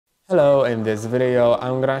Hello, in this video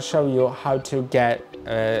I'm gonna show you how to check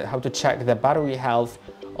the battery health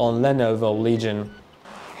on Lenovo Legion.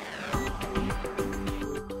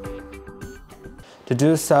 To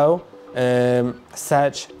do so,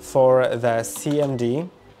 search for the CMD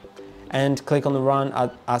and click on Run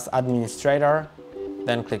as administrator,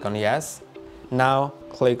 then click on Yes. Now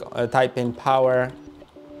type in power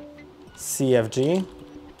CFG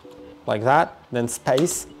like that, then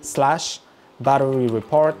space / battery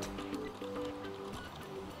report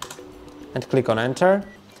and click on Enter.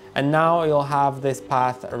 And now you'll have this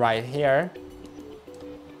path right here.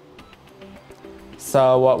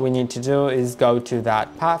 So what we need to do is go to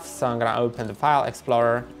that path. So I'm gonna open the File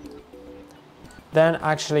Explorer. Then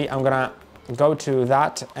actually I'm gonna go to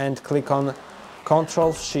that and click on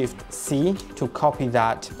Ctrl-Shift-C to copy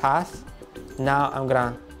that path. Now I'm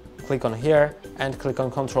gonna click on here and click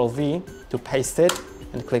on Ctrl-V to paste it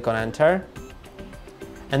and click on Enter.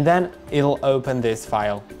 And then it'll open this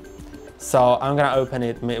file. So I'm gonna open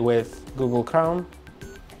it with Google Chrome.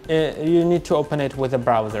 You need to open it with a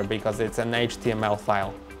browser because it's an HTML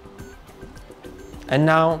file. And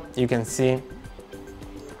now you can see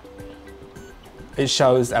it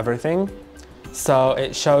shows everything. So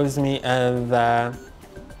it shows me the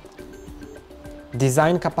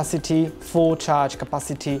design capacity, full charge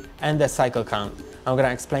capacity, and the cycle count. I'm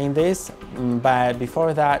gonna explain this, but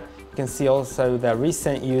before that, you can see also the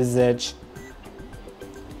recent usage,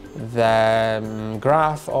 the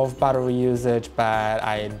graph of battery usage, but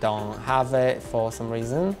I don't have it for some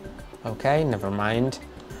reason. Okay, never mind.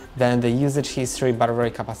 Then the usage history,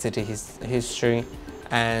 battery capacity history,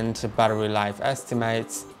 and battery life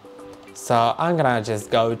estimates. So I'm gonna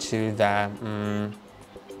just go to the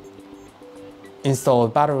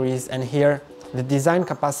installed batteries, and here the design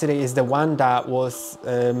capacity is the one that was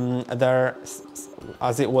there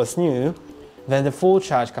as it was new. Then the full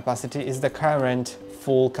charge capacity is the current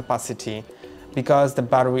full capacity, because the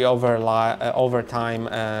battery over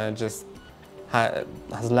time just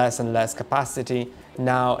has less and less capacity.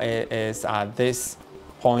 Now it is at this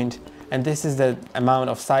point, and this is the amount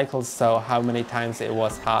of cycles, so how many times it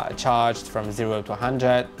was charged from 0 to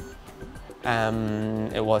 100.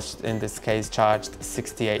 It was in this case charged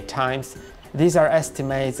 68 times. These are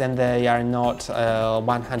estimates and they are not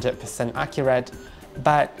 100% accurate,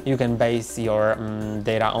 but you can base your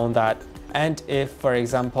data on that. And if, for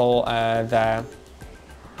example, the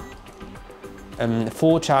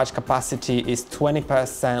full charge capacity is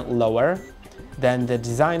 20% lower than the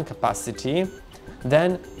design capacity,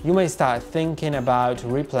 then you may start thinking about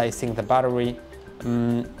replacing the battery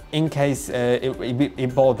in case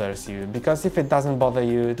it bothers you. Because if it doesn't bother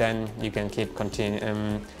you, then you can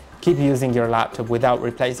keep using your laptop without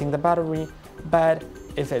replacing the battery. But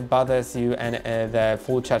if it bothers you and the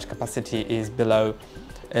full charge capacity is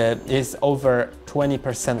over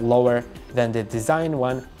 20% lower than the design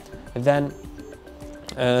one, then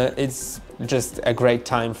it's just a great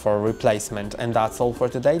time for replacement. And that's all for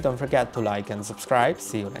today. Don't forget to like and subscribe.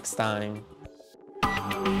 See you next time.